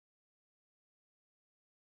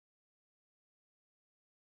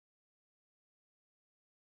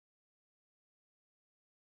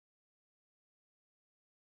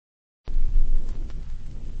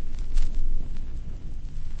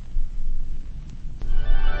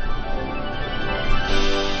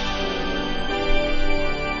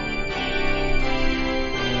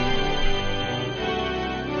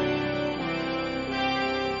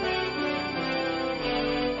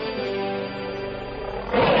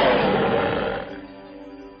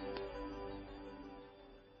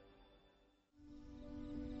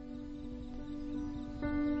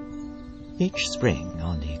Each spring,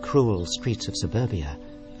 on the cruel streets of suburbia,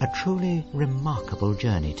 a truly remarkable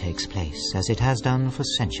journey takes place, as it has done for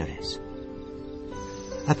centuries.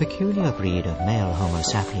 A peculiar breed of male Homo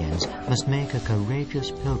sapiens must make a courageous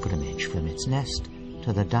pilgrimage from its nest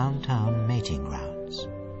to the downtown mating grounds.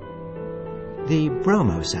 The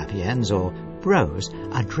Bromo sapiens, or bros,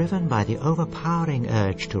 are driven by the overpowering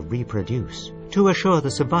urge to reproduce, to assure the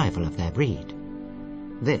survival of their breed.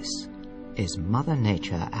 This is Mother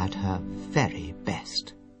Nature at her very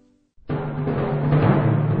best.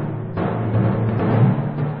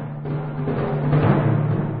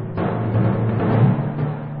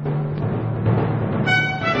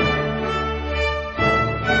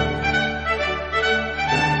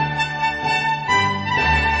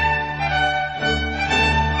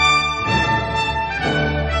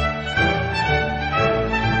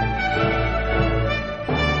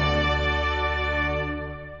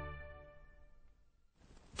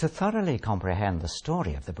 To thoroughly comprehend the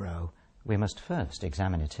story of the bro, we must first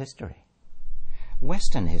examine its history.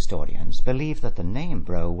 Western historians believe that the name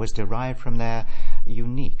bro was derived from their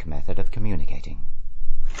unique method of communicating.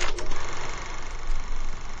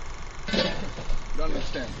 Don't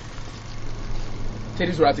understand.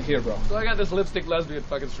 Titties were out to here, bro. So I got this lipstick lesbian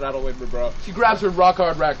fucking straddle with me, bro. She grabs her rock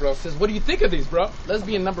hard rack, bro. Says, what do you think of these, bro?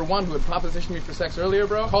 Lesbian number one, who had propositioned me for sex earlier,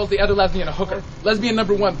 bro, calls the other lesbian a hooker. Lesbian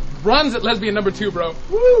number one runs at lesbian number two, bro.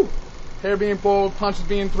 Woo! Hair being pulled, punches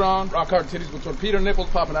being thrown, rock hard titties with torpedo nipples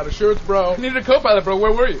popping out of shirts, bro. Needed a co-pilot, bro.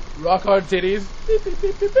 Where were you? Rock hard titties. Beep, beep,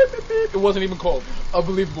 beep, beep, beep, beep, beep. It wasn't even cold.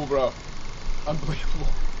 Unbelievable, bro. Unbelievable.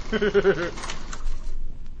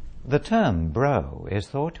 The term bro is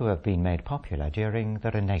thought to have been made popular during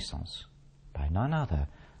the Renaissance by none other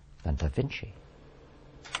than Da Vinci.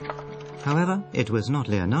 However, it was not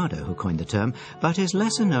Leonardo who coined the term, but his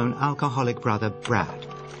lesser-known alcoholic brother Brad.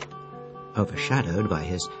 Overshadowed by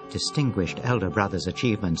his distinguished elder brother's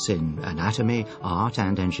achievements in anatomy, art,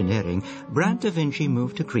 and engineering, Brad da Vinci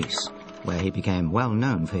moved to Greece, where he became well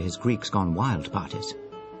known for his Greeks Gone Wild parties.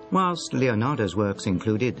 Whilst Leonardo's works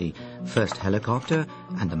included the first helicopter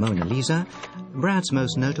and the Mona Lisa, Brad's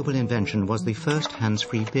most notable invention was the first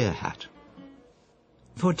hands-free beer hat.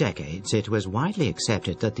 For decades, it was widely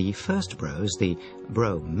accepted that the first bros, the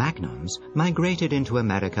Bro Magnons, migrated into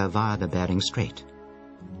America via the Bering Strait.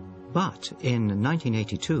 But in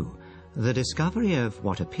 1982, the discovery of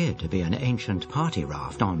what appeared to be an ancient party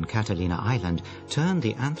raft on Catalina Island turned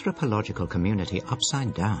the anthropological community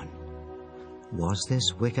upside down. Was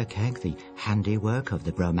this wicker keg the handiwork of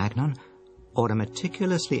the Bromagnon, or a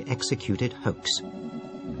meticulously executed hoax?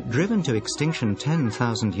 Driven to extinction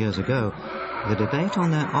 10,000 years ago, the debate on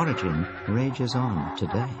their origin rages on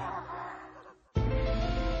today.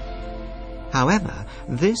 However,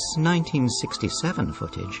 this 1967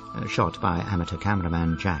 footage, shot by amateur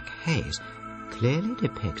cameraman Jack Hayes, clearly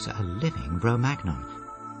depicts a living Bromagnon,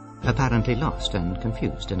 apparently lost and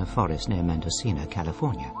confused in a forest near Mendocino,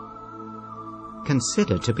 California.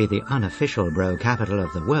 Considered to be the unofficial bro capital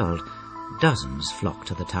of the world, dozens flock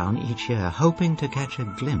to the town each year, hoping to catch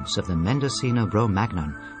a glimpse of the Mendocino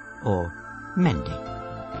Bromagnon, or Mendy.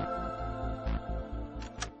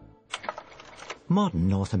 Modern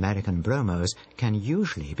North American bromos can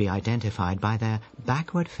usually be identified by their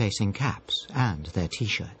backward-facing caps and their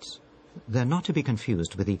T-shirts. They're not to be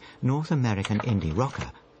confused with the North American indie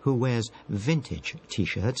rocker, who wears vintage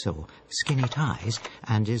T-shirts or skinny ties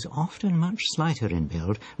and is often much slighter in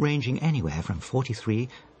build, ranging anywhere from 43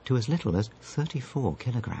 to as little as 34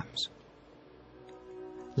 kilograms.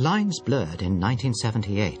 Lines blurred in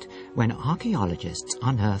 1978 when archaeologists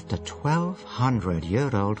unearthed a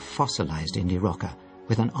 1,200-year-old fossilized indie rocker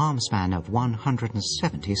with an arm span of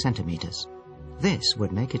 170 centimeters. This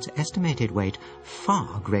would make its estimated weight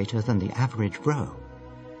far greater than the average bro.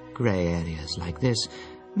 Grey areas like this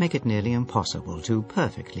make it nearly impossible to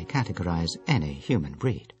perfectly categorize any human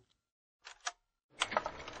breed.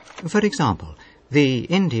 For example, the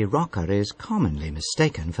indie rocker is commonly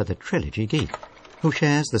mistaken for the trilogy geek, who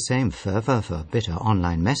shares the same fervor for bitter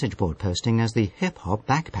online message board posting as the hip-hop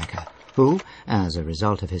backpacker, who, as a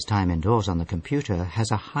result of his time indoors on the computer,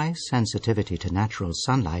 has a high sensitivity to natural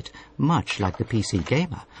sunlight, much like the PC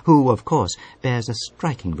gamer, who, of course, bears a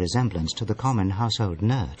striking resemblance to the common household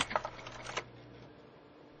nerd.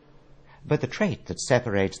 But the trait that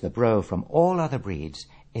separates the bro from all other breeds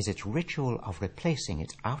is its ritual of replacing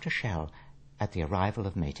its outer shell at the arrival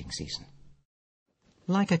of mating season.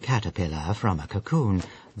 Like a caterpillar from a cocoon,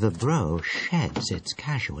 the bro sheds its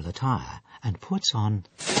casual attire and puts on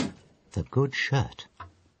the good shirt.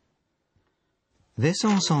 This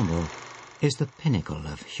ensemble is the pinnacle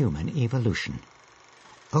of human evolution.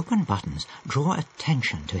 Open buttons draw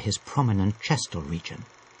attention to his prominent chestal region.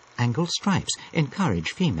 Angled stripes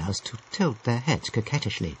encourage females to tilt their heads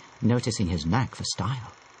coquettishly, noticing his knack for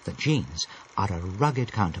style. The jeans are a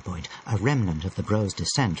rugged counterpoint, a remnant of the bro's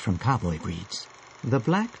descent from cowboy breeds. The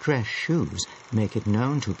black dress shoes make it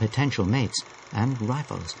known to potential mates and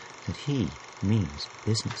rivals that he means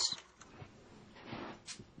business.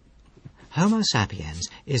 Homo sapiens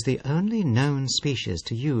is the only known species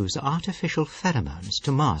to use artificial pheromones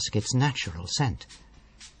to mask its natural scent.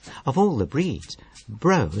 Of all the breeds,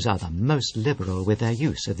 bros are the most liberal with their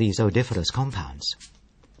use of these odoriferous compounds.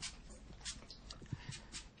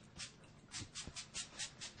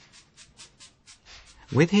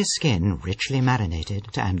 With his skin richly marinated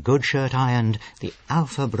and good shirt ironed, the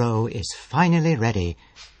alpha bro is finally ready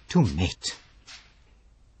to mate.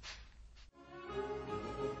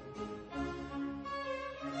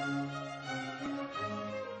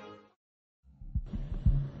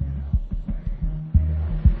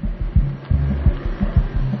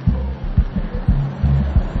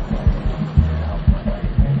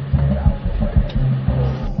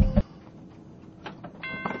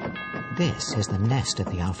 This is the nest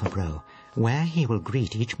of the alpha bro, where he will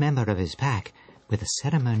greet each member of his pack with a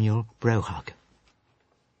ceremonial bro hug.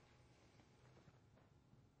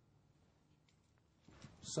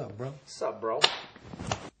 Sup, bro? Sup, bro?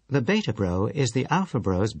 The beta bro is the alpha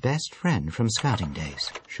bro's best friend from scouting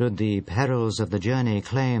days. Should the perils of the journey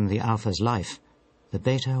claim the alpha's life, the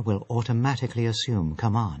beta will automatically assume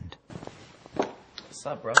command.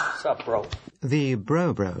 Sup, bro? Sup, bro? The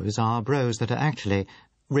bros are bros that are actually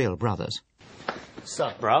real brothers.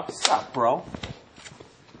 Sup, bro? Sup, bro?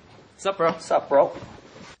 Sup, bro? Sup, bro?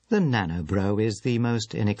 The nano bro is the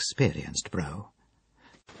most inexperienced bro.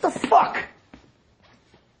 The fuck?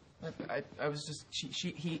 I was just...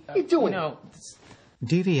 he... you doing? You know...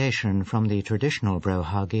 Deviation from the traditional bro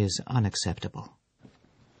hug is unacceptable.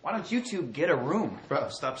 Why don't you two get a room? Bro,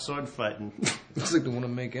 stop sword fighting. Looks like they want to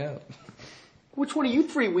make out. Which one of you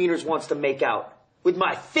three wieners wants to make out? With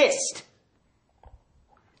my fist?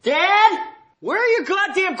 Dad? Where are your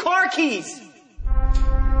goddamn car keys?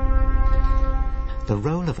 The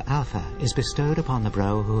role of alpha is bestowed upon the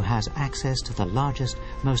bro who has access to the largest,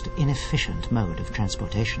 most inefficient mode of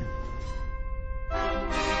transportation.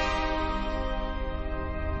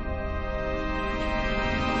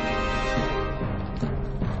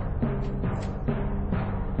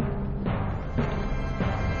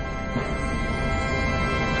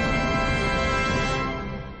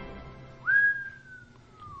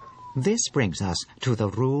 This brings us to the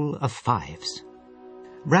rule of fives.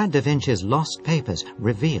 Brad da Vinci's lost papers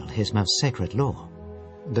reveal his most sacred law.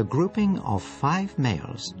 The grouping of 5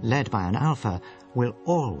 males, led by an alpha, will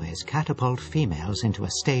always catapult females into a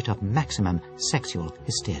state of maximum sexual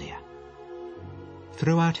hysteria.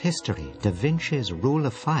 Throughout history, da Vinci's rule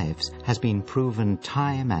of fives has been proven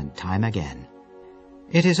time and time again.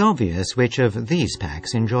 It is obvious which of these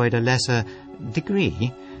packs enjoyed a lesser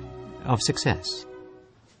degree of success.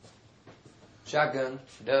 Shotgun.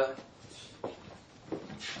 Duh.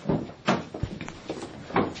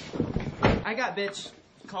 I got bitch.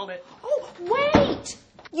 Called it. Oh, wait!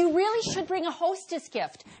 You really should bring a hostess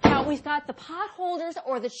gift. Now, we've got the pot holders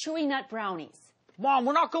or the chewy nut brownies. Mom,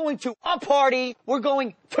 we're not going to a party. We're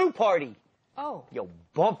going to party. Oh. Yo,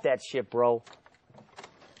 bump that shit, bro.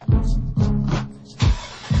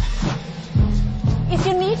 If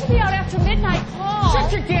you need to be out after midnight, call. Shut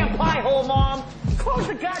your damn pie hole, Mom. Close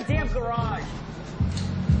the goddamn garage.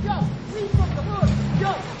 Yo, we from the hood.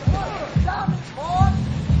 Yo, the hood. Diamond, boy.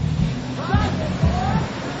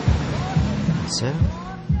 So,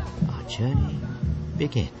 our journey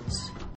begins.